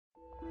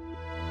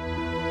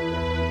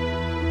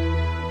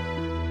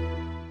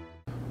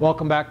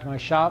Welcome back to my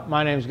shop.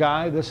 My name's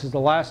Guy. This is the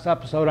last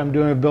episode I'm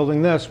doing of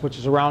building this, which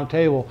is a round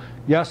table.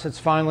 Yes, it's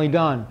finally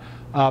done.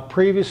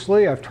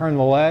 Previously, I've turned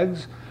the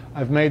legs,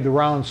 I've made the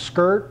round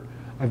skirt,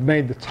 I've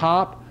made the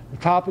top. The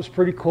top is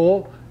pretty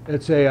cool.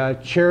 It's a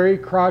cherry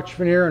crotch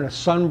veneer in a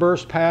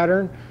sunburst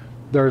pattern.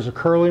 There's a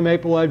curly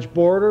maple edge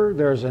border,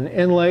 there's an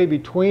inlay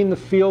between the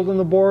field and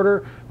the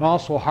border, and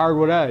also a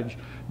hardwood edge.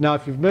 Now,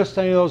 if you've missed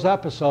any of those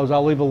episodes,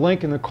 I'll leave a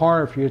link in the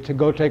corner for you to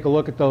go take a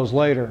look at those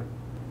later.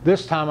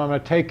 This time I'm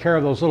going to take care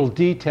of those little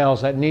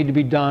details that need to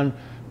be done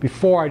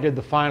before I did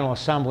the final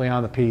assembly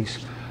on the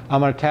piece.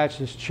 I'm going to attach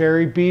this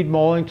cherry bead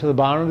molding to the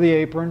bottom of the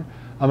apron.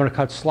 I'm going to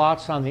cut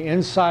slots on the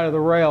inside of the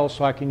rail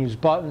so I can use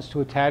buttons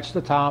to attach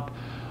the top.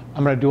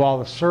 I'm going to do all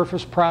the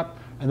surface prep,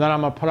 and then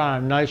I'm going to put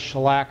on a nice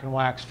shellac and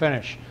wax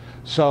finish.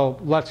 So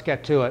let's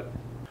get to it.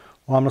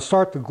 Well, I'm going to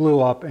start the glue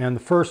up, and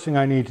the first thing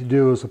I need to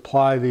do is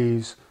apply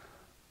these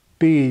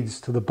beads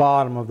to the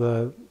bottom of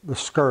the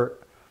skirt.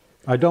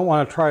 I don't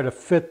want to try to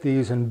fit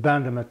these and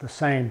bend them at the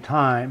same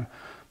time.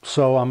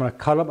 So I'm going to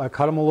cut them. I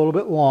cut them a little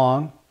bit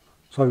long,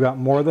 so I've got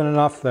more than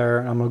enough there.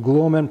 I'm going to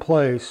glue them in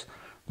place.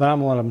 Then I'm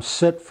going to let them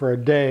sit for a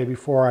day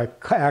before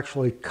I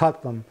actually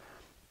cut them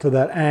to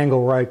that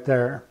angle right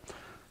there.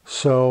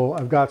 So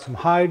I've got some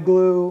hide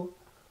glue.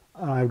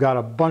 I've got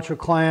a bunch of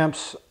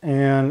clamps,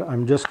 and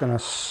I'm just going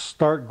to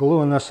start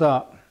gluing this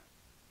up.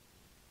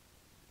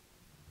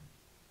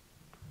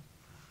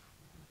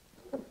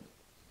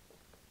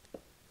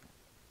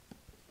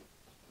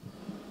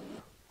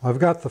 I've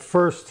got the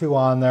first two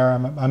on there.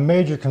 My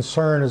major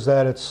concern is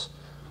that it's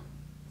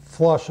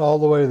flush all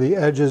the way to the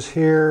edges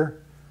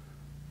here,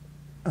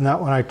 and that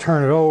when I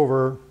turn it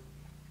over,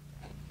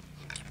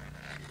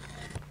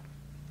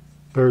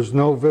 there's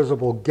no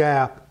visible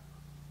gap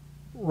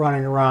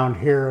running around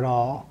here at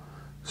all.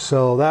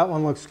 So that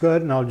one looks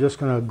good, and I'm just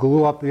going to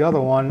glue up the other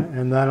one,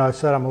 and then I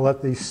said I'm going to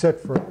let these sit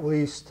for at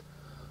least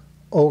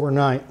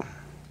overnight.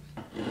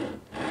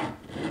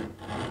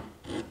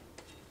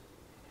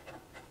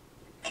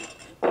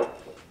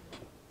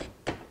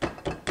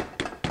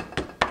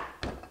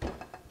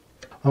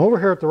 I'm over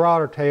here at the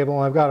router table,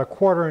 and I've got a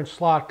 1/4-inch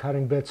slot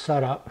cutting bit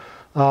set up.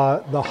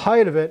 The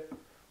height of it,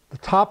 the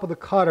top of the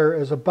cutter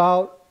is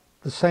about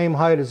the same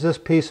height as this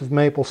piece of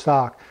maple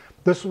stock.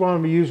 This is what I'm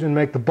going to be using to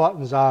make the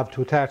buttons of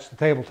to attach the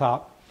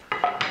tabletop.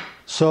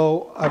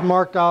 So I've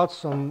marked out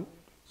some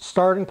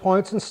starting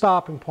points and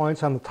stopping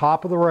points on the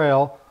top of the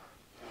rail.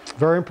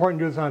 Very important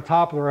to do this on the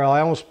top of the rail.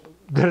 I almost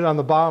did it on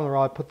the bottom of the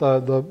rail. I put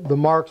the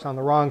marks on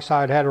the wrong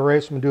side, had to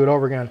erase them and do it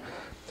over again.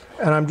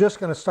 And I'm just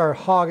going to start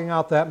hogging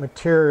out that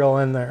material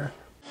in there.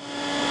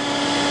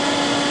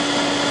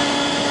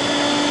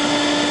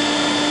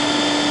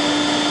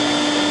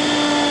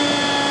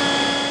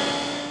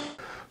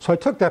 So I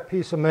took that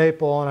piece of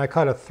maple and I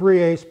cut a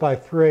 3/8 by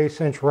 3/8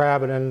 inch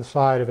rabbet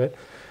inside of it.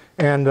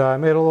 And I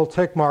made a little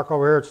tick mark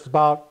over here. It's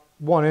about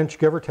 1 inch,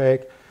 give or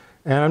take.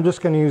 And I'm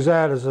just going to use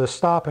that as a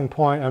stopping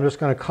point. I'm just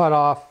going to cut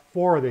off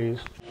 4 of these.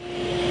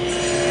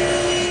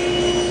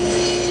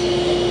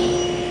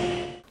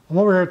 I'm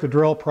over here at the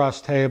drill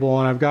press table,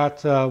 and I've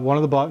got one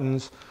of the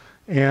buttons,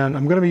 and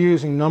I'm going to be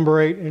using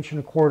number 8 1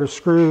 1/4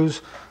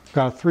 screws. I've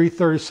got a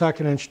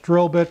 3/32 inch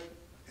drill bit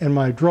in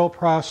my drill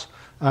press.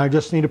 I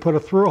just need to put a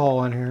through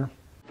hole in here.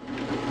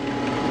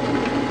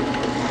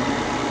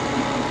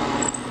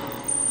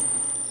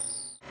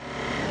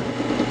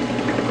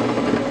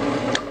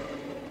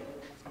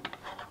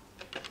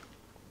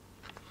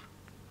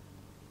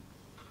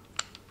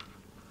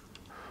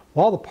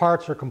 All the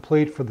parts are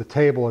complete for the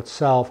table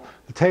itself.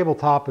 The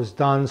tabletop is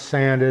done,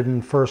 sanded,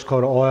 and first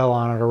coat of oil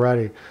on it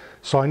already.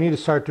 So I need to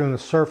start doing the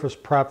surface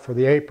prep for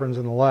the aprons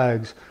and the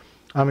legs.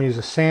 I'm going to use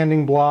a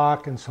sanding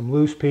block and some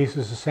loose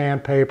pieces of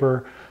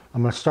sandpaper.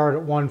 I'm going to start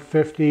at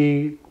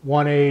 150,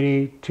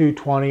 180,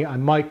 220. I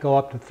might go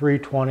up to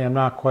 320. I'm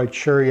not quite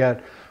sure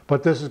yet.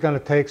 But this is going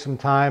to take some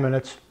time, and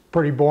it's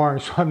pretty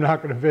boring, so I'm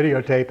not going to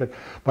videotape it.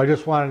 But I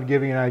just wanted to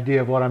give you an idea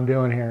of what I'm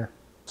doing here.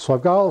 So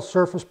I've got all the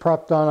surface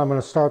prep done. I'm going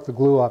to start the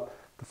glue up.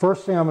 The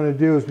first thing I'm going to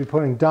do is be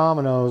putting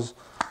dominoes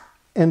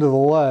into the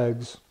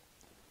legs.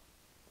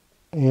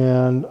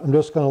 And I'm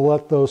just going to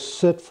let those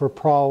sit for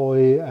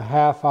probably a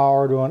half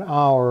hour to an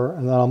hour,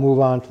 and then I'll move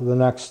on to the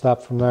next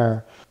step from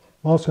there.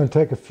 I'm also going to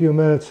take a few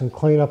minutes and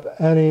clean up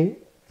any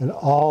and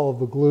all of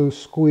the glue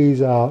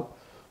squeeze out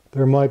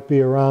there might be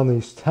around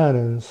these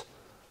tenons.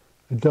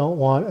 I don't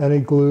want any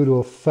glue to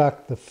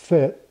affect the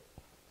fit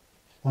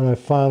when I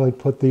finally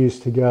put these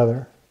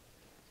together.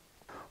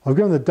 I've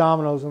given the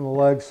dominoes and the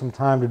legs some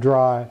time to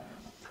dry. I'm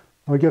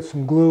going to get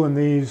some glue in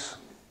these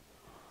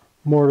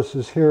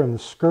mortises here in the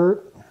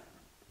skirt.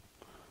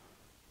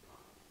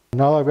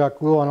 Now that I've got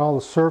glue on all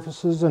the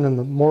surfaces and in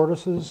the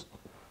mortises,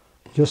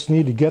 just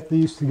need to get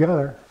these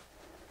together.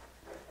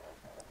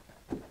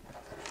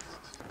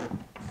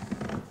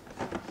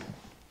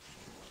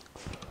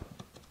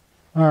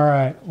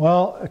 Alright,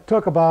 well, it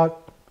took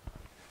about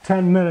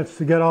 10 minutes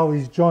to get all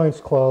these joints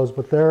closed,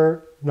 but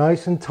they're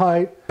nice and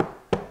tight.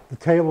 The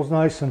table's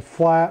nice and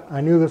flat.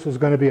 I knew this was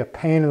going to be a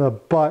pain in the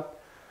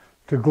butt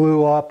to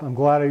glue up. I'm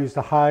glad I used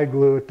the hide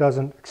glue. It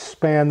doesn't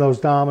expand those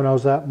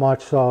dominoes that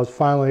much, so I was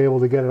finally able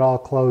to get it all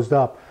closed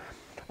up.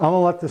 I'm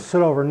going to let this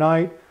sit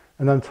overnight,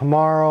 and then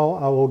tomorrow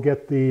I will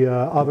get the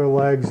other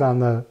legs on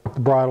the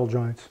bridle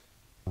joints.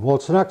 Well,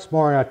 it's the next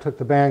morning. I took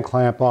the band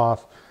clamp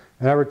off,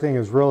 and everything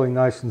is really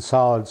nice and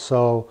solid,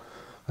 so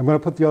I'm going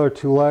to put the other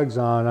two legs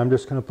on. I'm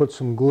just going to put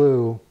some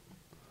glue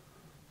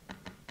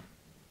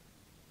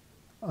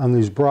on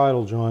these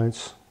bridle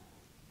joints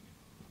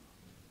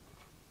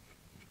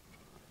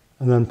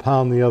and then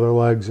pound the other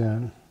legs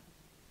in.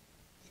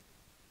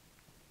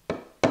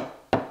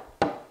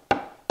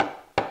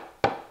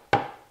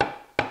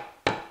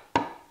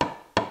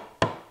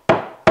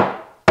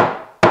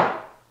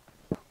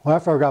 Well,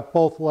 after I've got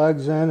both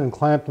legs in and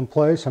clamped in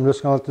place, I'm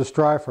just going to let this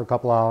dry for a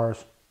couple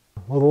hours.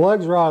 Well, the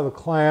legs are out of the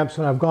clamps,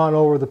 and I've gone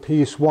over the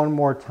piece one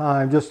more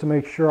time just to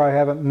make sure I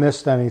haven't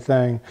missed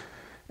anything,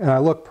 and I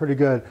look pretty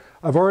good.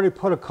 I've already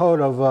put a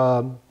coat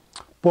of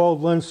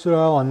boiled linseed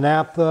oil and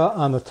naphtha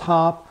on the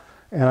top,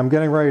 and I'm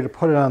getting ready to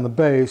put it on the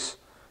base,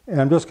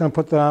 and I'm just going to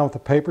put that on with a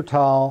paper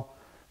towel.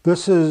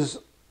 This is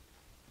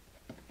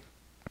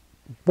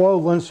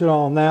boiled linseed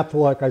oil and naphtha,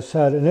 like I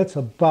said, and it's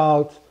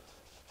about,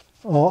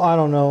 oh, I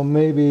don't know,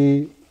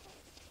 maybe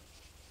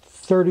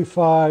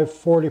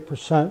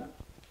 35–40%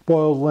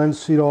 boiled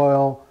linseed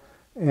oil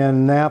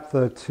and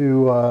naphtha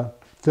to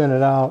thin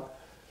it out.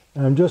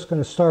 And I'm just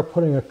going to start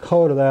putting a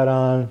coat of that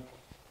on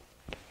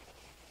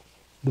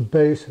the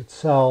base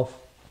itself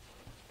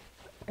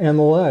and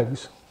the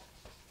legs.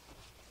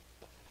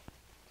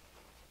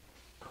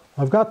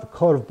 I've got the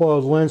coat of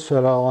boiled linseed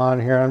oil on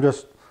here. I'm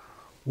just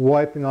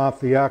wiping off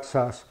the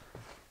excess.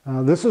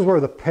 This is where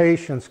the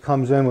patience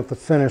comes in with the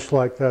finish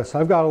like this.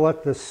 I've got to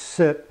let this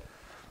sit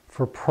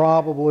for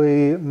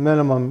probably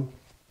minimum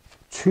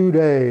 2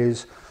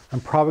 days. I'm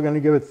probably going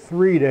to give it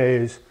 3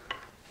 days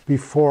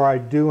before I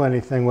do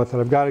anything with it.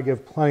 I've got to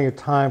give plenty of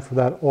time for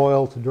that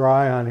oil to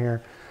dry on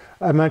here.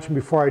 I mentioned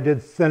before I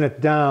did thin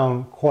it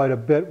down quite a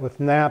bit with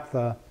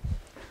naphtha.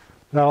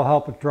 That'll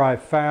help it dry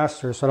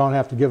faster, so I don't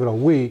have to give it a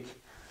week.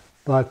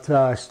 But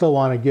I still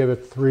want to give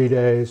it 3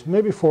 days,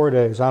 maybe 4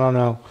 days, I don't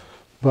know.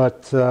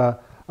 But I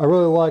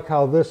really like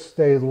how this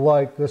stayed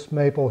light, this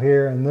maple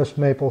here and this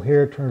maple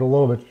here turned a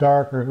little bit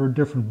darker. They're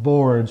different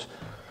boards.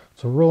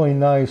 It's a really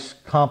nice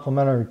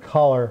complementary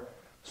color,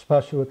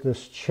 especially with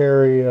this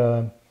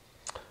cherry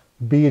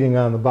beading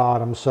on the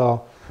bottom.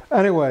 So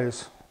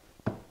anyways,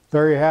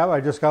 there you have it.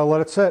 I just got to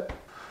let it sit.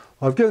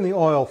 Well, I've given the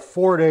oil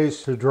 4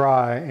 days to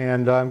dry,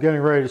 and I'm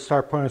getting ready to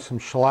start putting some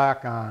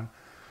shellac on.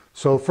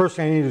 So the first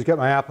thing I need is get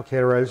my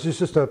applicator ready. This is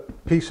just a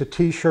piece of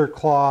t-shirt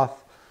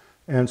cloth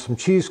and some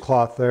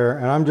cheesecloth there,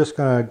 and I'm just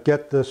going to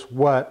get this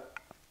wet.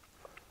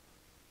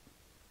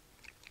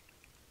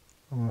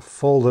 I'm going to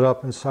fold it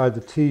up inside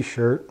the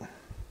t-shirt,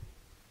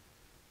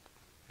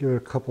 give it a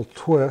couple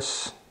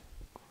twists,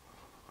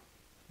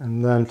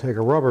 and then take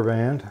a rubber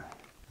band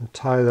and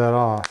tie that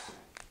off.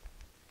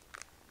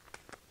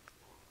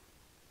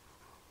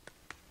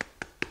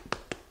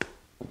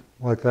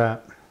 Like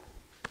that.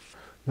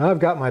 Now I've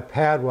got my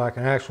pad where I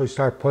can actually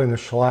start putting the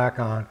shellac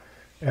on,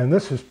 and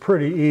this is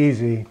pretty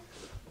easy.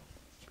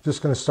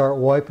 Just going to start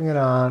wiping it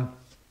on,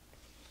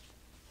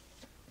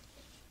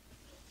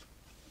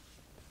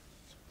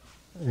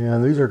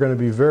 and these are going to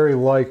be very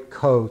light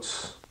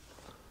coats.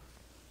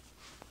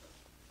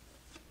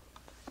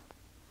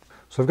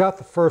 So I've got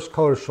the first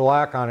coat of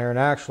shellac on here, and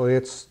actually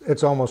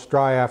it's almost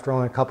dry after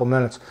only a couple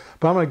minutes.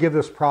 But I'm going to give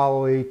this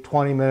probably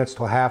 20 minutes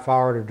to a half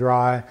hour to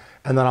dry,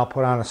 and then I'll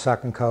put on a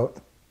second coat.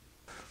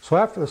 So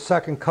after the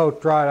second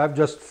coat dried, I've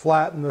just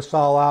flattened this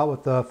all out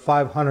with the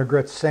 500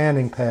 grit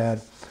sanding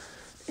pad.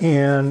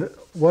 And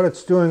what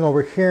it's doing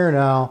over here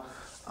now,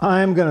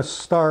 I'm going to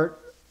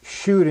start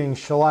shooting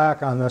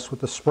shellac on this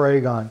with the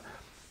spray gun.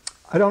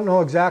 I don't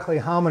know exactly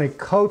how many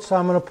coats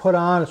I'm going to put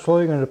on. It's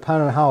really going to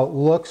depend on how it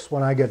looks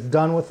when I get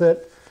done with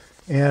it.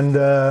 And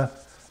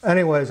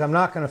anyways, I'm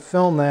not going to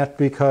film that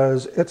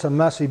because it's a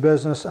messy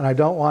business and I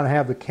don't want to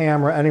have the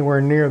camera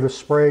anywhere near the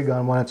spray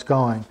gun when it's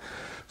going.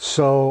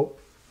 So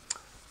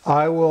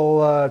I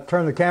will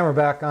turn the camera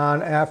back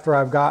on after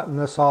I've gotten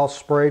this all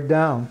sprayed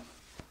down.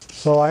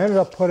 So I ended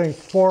up putting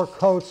 4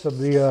 coats of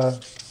the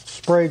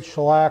sprayed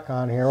shellac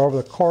on here over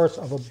the course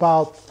of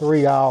about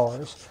 3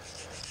 hours.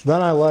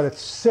 Then I let it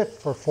sit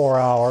for 4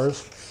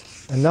 hours,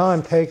 and now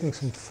I'm taking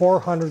some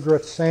 400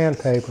 grit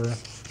sandpaper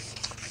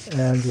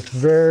and just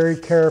very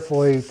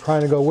carefully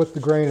trying to go with the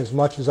grain as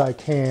much as I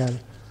can.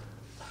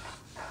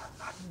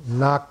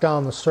 Knock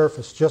down the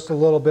surface just a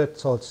little bit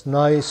so it's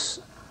nice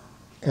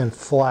and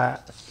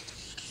flat.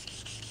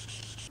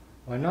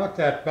 I knocked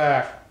that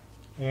back,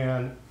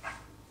 and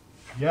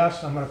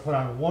yes, I'm going to put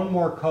on one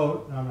more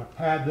coat, and I'm going to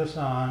pad this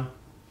on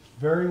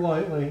very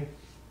lightly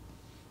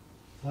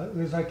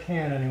as I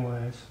can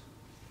anyways, to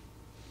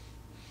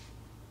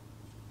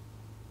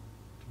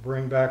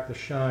bring back the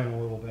shine a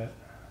little bit.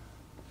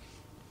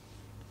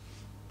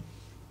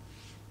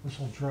 This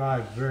will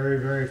dry very,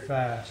 very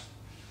fast.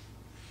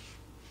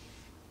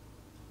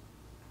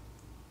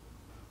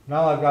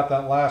 Now I've got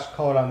that last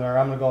coat on there,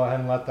 I'm going to go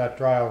ahead and let that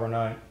dry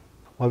overnight.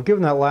 Well, I've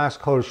given that last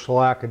coat of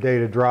shellac a day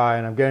to dry,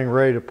 and I'm getting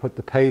ready to put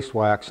the paste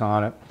wax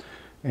on it.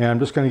 And I'm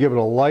just going to give it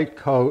a light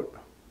coat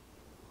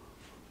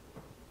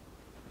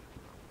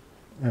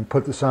and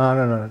put this on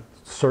in a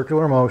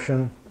circular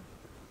motion.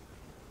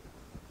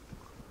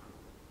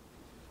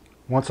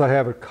 Once I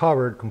have it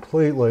covered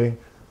completely,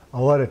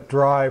 I'll let it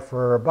dry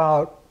for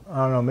about, I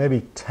don't know,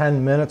 maybe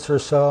 10 minutes or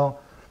so,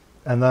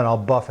 and then I'll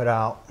buff it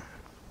out.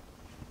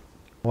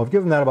 Well, I've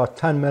given that about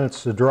 10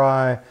 minutes to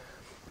dry.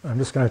 I'm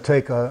just going to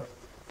take a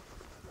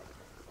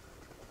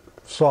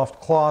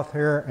soft cloth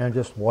here and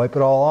just wipe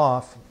it all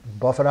off,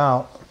 buff it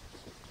out.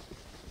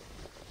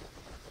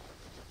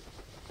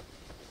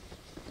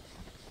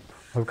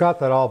 I've got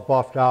that all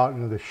buffed out,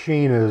 and the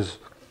sheen is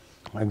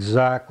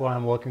exactly what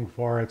I'm looking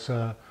for. It's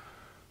a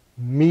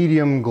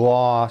medium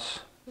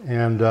gloss,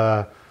 and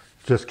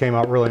just came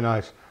out really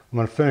nice. I'm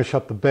going to finish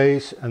up the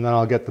base, and then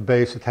I'll get the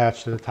base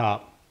attached to the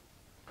top.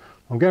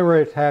 I'm getting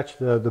ready to attach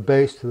the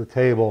base to the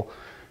table,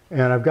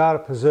 and I've got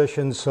it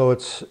positioned so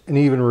it's an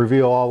even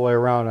reveal all the way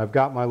around. I've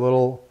got my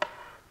little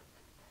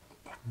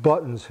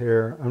buttons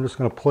here. I'm just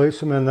going to place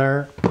them in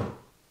there.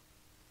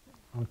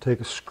 I'll take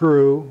a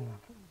screw,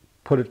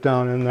 put it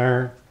down in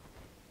there,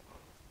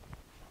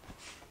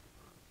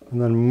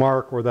 and then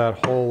mark where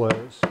that hole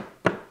is.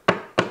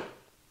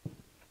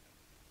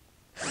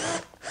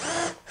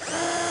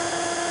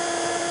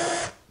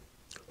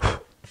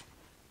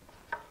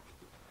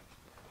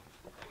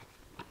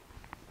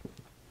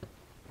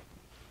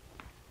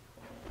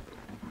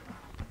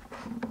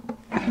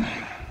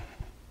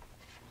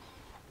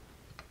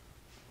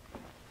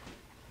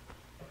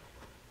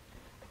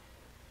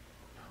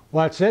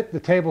 Well, that's it. The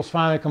table's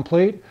finally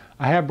complete.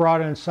 I have brought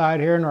it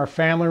inside here in our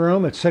family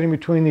room. It's sitting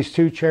between these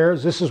two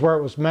chairs. This is where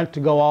it was meant to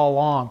go all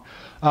along.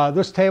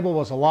 This table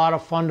was a lot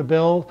of fun to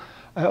build.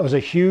 It was a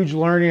huge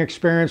learning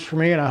experience for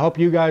me, and I hope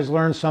you guys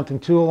learned something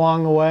too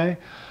along the way.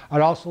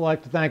 I'd also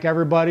like to thank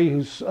everybody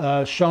who's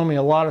shown me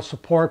a lot of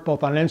support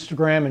both on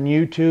Instagram and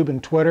YouTube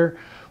and Twitter.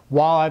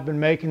 While I've been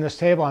making this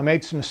table, I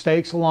made some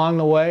mistakes along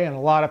the way, and a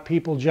lot of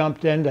people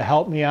jumped in to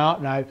help me out,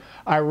 and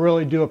I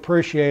really do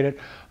appreciate it.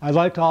 I'd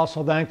like to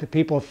also thank the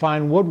people at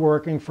Fine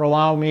Woodworking for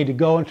allowing me to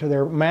go into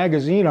their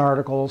magazine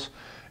articles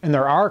and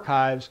their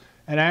archives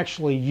and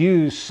actually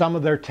use some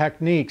of their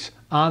techniques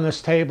on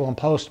this table and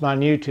post them on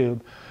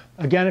YouTube.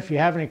 Again, if you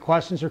have any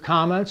questions or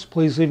comments,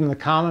 please leave them in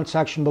the comment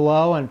section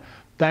below, and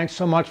thanks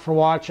so much for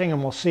watching,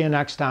 and we'll see you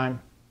next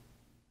time.